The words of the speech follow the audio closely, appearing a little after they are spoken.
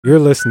You're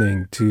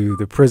listening to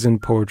the Prison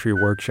Poetry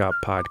Workshop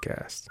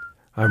podcast.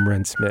 I'm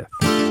Ren Smith.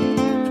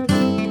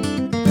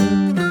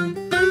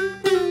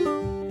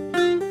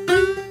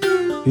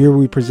 Here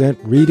we present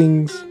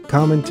readings,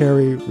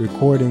 commentary,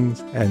 recordings,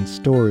 and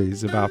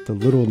stories about the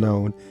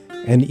little-known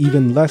and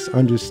even less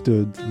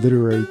understood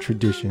literary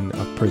tradition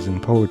of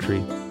prison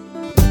poetry.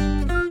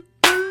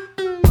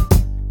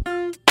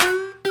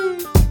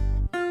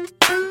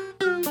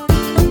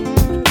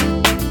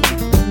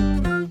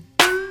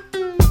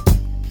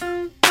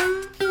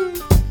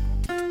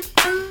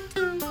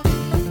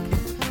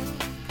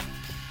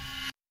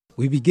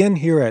 We begin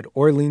here at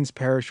Orleans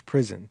Parish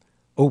Prison,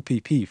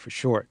 OPP for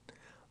short,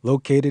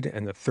 located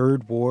in the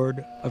 3rd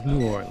Ward of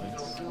New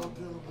Orleans.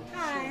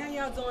 Hi, how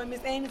y'all doing?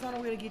 Miss Amy's on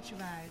the way to get you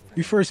guys.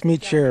 We first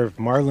meet Sheriff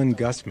Marlon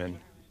Gusman.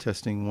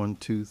 Testing 1,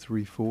 2,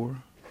 3, 4.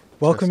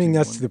 Welcoming Testing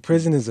us one, to the two,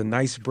 prison is a three,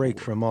 nice break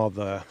 4. from all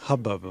the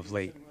hubbub of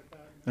late.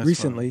 That's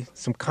Recently, fine.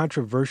 some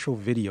controversial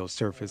video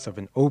surfaced of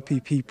an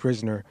OPP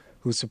prisoner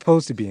who was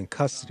supposed to be in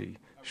custody,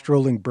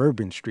 strolling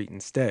Bourbon Street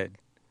instead.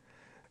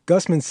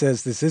 Gusman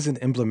says this isn't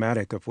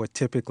emblematic of what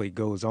typically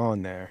goes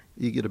on there.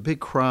 You get a big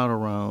crowd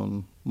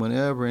around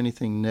whenever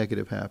anything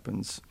negative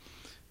happens,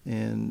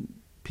 and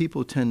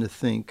people tend to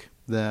think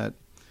that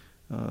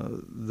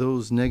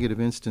those negative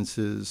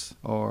instances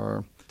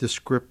are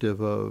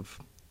descriptive of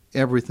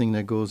everything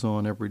that goes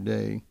on every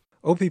day.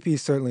 OPP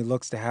certainly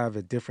looks to have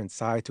a different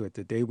side to it.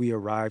 The day we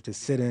arrived to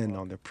sit in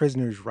on the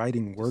prisoners'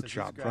 writing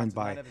workshop run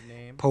by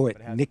poet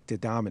Nick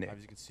DeDominic.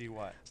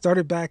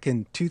 Started back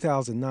in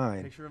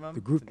 2009, the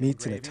group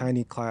meets in a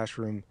tiny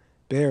classroom,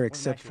 bare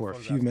except for a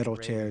few metal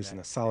chairs and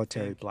a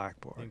solitary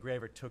blackboard.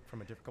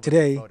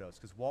 Today,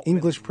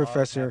 English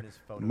professor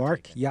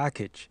Mark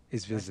Yakic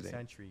is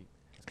visiting.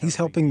 He's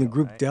helping the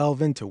group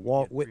delve into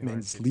Walt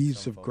Whitman's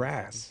Leaves of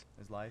Grass.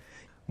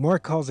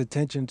 Mark calls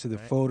attention to the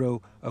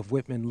photo of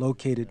Whitman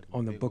located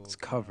on the book's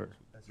cover.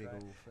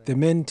 The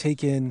men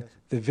take in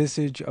the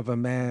visage of a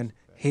man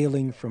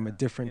hailing from a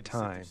different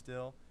time.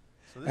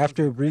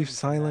 After a brief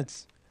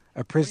silence,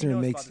 a prisoner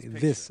makes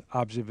this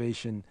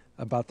observation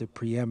about the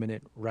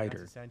preeminent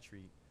writer.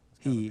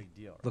 He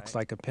looks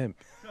like a pimp.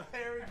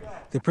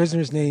 The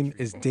prisoner's name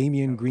is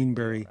Damian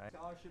Greenberry,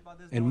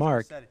 and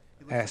Mark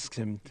asks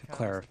him to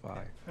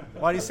clarify.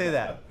 Why do you say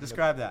that?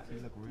 Describe that.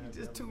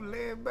 Just too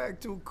laid back,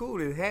 too cool.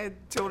 His head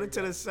tilted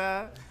to the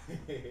side.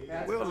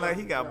 Will like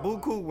he got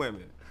buku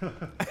women.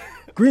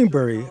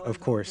 Greenberry, of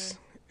course,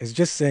 is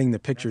just saying the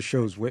picture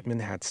shows Whitman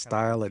had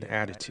style and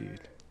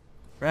attitude.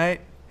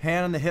 Right?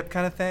 Hand on the hip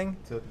kind of thing?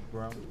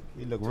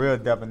 He look real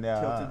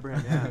debonair. Tilted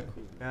brim,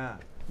 yeah.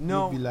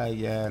 No. He'd be like,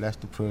 yeah, that's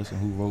the person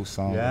who wrote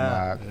song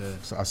Yeah.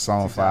 a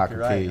song That's for our exactly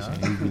right,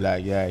 occasion. huh? He'd be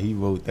like, yeah, he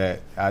wrote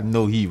that. I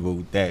know he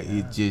wrote that.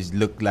 It just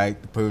looked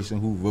like the person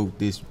who wrote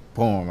this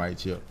poem right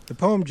here. The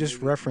poem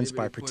just referenced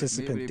by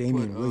participant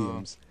Damian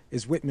Williams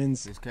is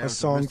Whitman's A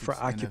Song for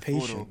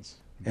Occupations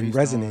and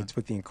resonates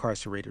with the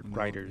incarcerated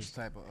writers,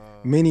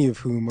 many of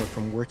whom are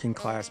from working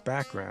class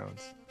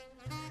backgrounds.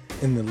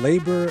 In the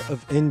labor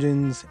of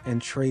engines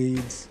and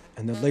trades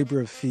and the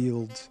labor of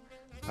fields,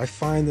 I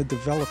find the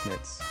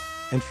developments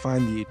and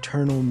find the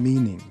eternal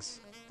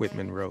meanings,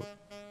 Whitman wrote.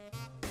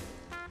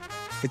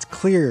 It's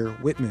clear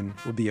Whitman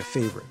will be a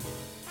favorite.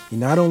 He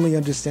not only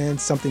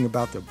understands something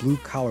about the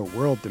blue-collar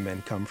world the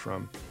men come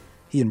from,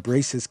 he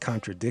embraces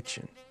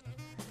contradiction.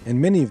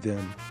 And many of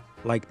them,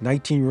 like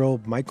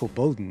 19-year-old Michael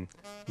Bowden,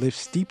 live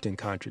steeped in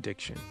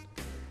contradiction.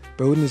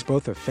 Bowden is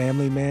both a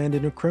family man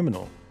and a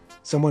criminal,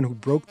 someone who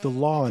broke the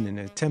law in an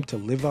attempt to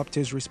live up to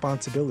his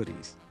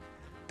responsibilities.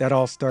 That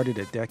all started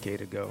a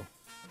decade ago,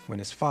 when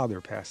his father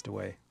passed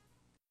away.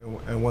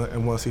 And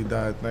once he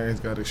died, things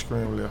got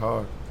extremely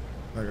hard.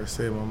 Like I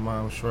said, my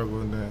mom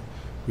struggled, and then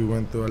we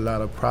went through a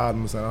lot of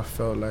problems, and I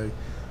felt like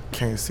I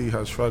can't see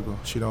her struggle.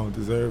 She don't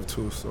deserve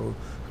to, so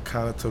I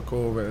kind of took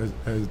over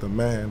as the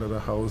man of the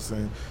house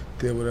and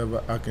did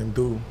whatever I can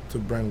do to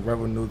bring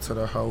revenue to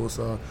the house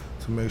or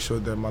to make sure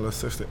that my little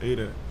sister ate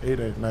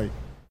at night.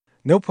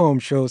 No poem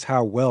shows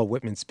how well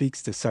Whitman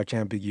speaks to such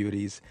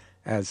ambiguities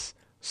as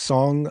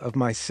Song of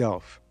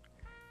Myself.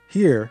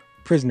 Here,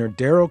 prisoner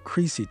Daryl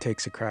Creasy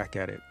takes a crack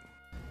at it.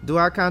 Do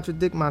I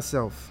contradict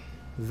myself?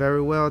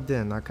 Very well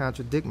then, I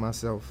contradict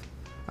myself.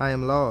 I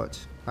am large.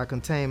 I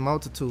contain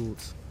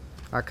multitudes.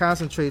 I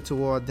concentrate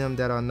toward them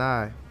that are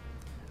nigh.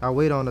 I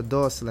wait on the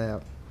door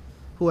slab.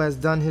 Who has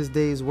done his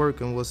day's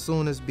work and will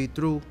soonest be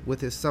through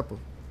with his supper?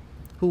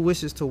 Who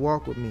wishes to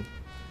walk with me?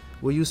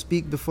 Will you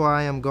speak before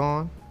I am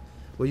gone?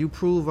 Will you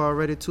prove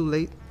already too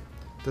late?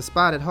 The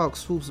spotted hawk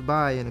swoops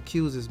by and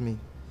accuses me.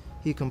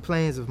 He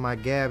complains of my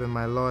gab and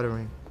my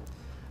loitering.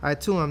 I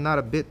too am not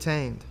a bit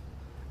tamed.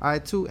 I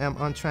too am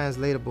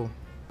untranslatable.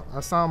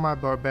 I sound my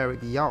barbaric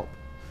yawp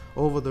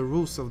over the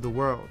roofs of the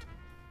world.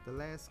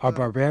 Our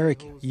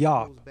barbaric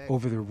yawp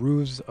over the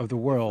roofs of the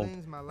world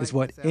is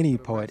what any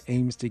poet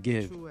aims to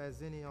give,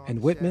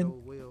 and Whitman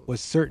was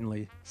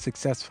certainly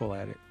successful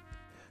at it.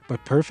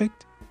 But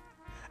perfect?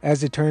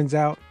 As it turns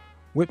out,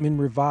 Whitman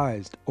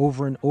revised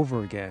over and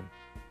over again.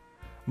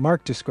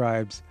 Mark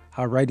describes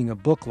how writing a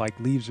book like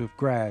Leaves of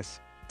Grass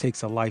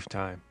takes a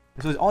lifetime.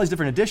 So there's all these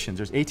different editions.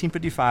 There's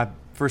 1855,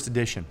 first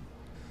edition.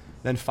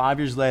 Then 5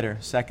 years later,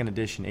 second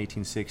edition,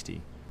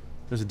 1860.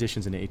 There's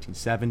editions in the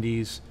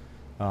 1870s,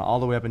 all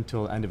the way up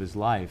until the end of his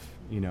life.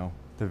 You know,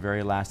 the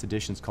very last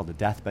edition is called the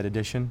Deathbed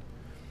Edition.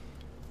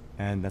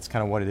 And that's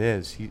kind of what it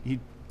is. He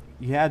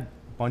had a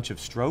bunch of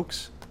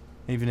strokes,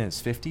 even in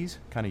his 50s,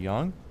 kind of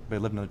young, but he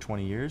lived another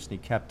 20 years, and he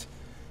kept,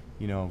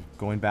 you know,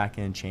 going back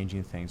in,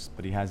 changing things.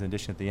 But he has an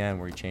edition at the end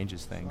where he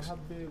changes things.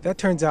 That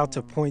turns out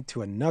to point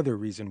to another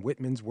reason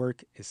Whitman's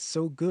work is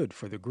so good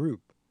for the group.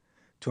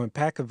 To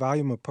unpack a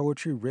volume of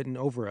poetry written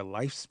over a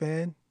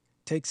lifespan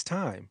takes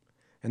time,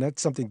 and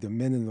that's something the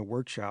men in the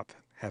workshop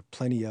have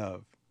plenty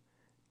of.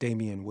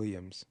 Damian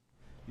Williams.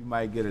 You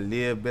might get a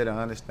little bit of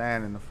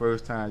understanding the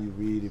first time you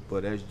read it,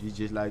 but as you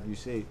just like you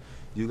say,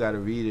 you got to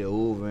read it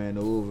over and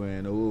over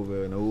and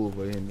over and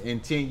over. And in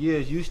 10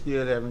 years, you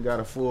still haven't got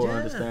a full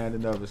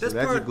understanding of it. So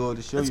that just goes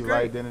to show you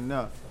right then and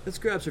now. That's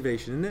good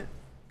observation, isn't it?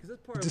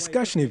 The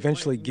discussion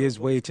eventually gives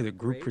way to the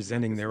group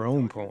presenting their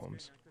own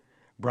poems.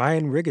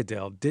 Brian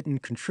Rigadell didn't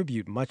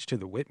contribute much to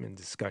the Whitman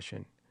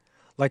discussion.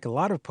 Like a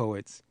lot of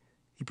poets,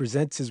 he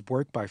presents his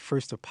work by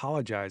first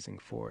apologizing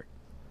for it.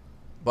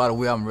 By the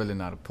way, I'm really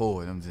not a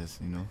poet. I'm just,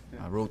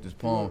 I wrote this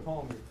poem.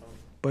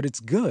 But it's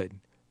good,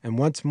 and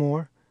once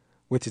more,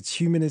 with its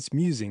humanist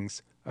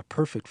musings, a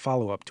perfect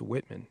follow-up to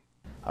Whitman.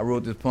 I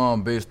wrote this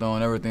poem based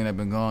on everything that's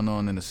been going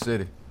on in the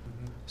city.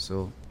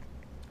 So,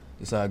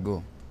 this how I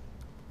go.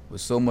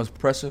 With so much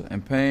pressure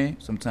and pain,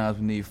 sometimes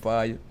we need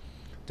fire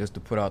just to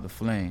put out the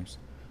flames.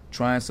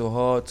 Trying so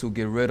hard to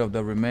get rid of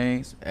the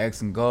remains,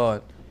 asking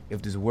God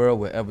if this world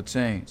will ever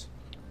change.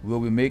 Will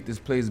we make this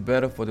place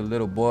better for the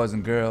little boys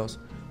and girls,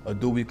 or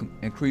do we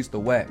increase the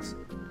wax?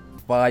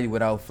 Fire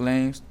without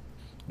flames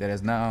that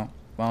has now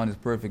found its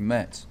perfect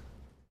match.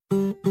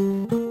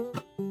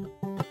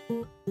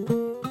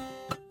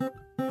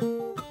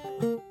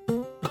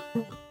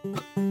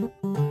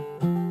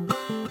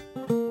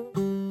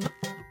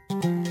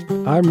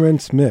 I'm Ren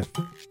Smith.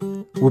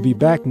 We'll be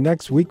back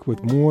next week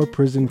with more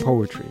prison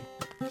poetry.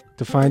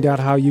 To find out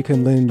how you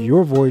can lend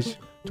your voice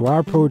to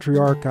our poetry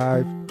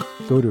archive,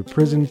 go to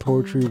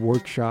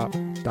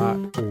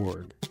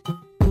prisonpoetryworkshop.org.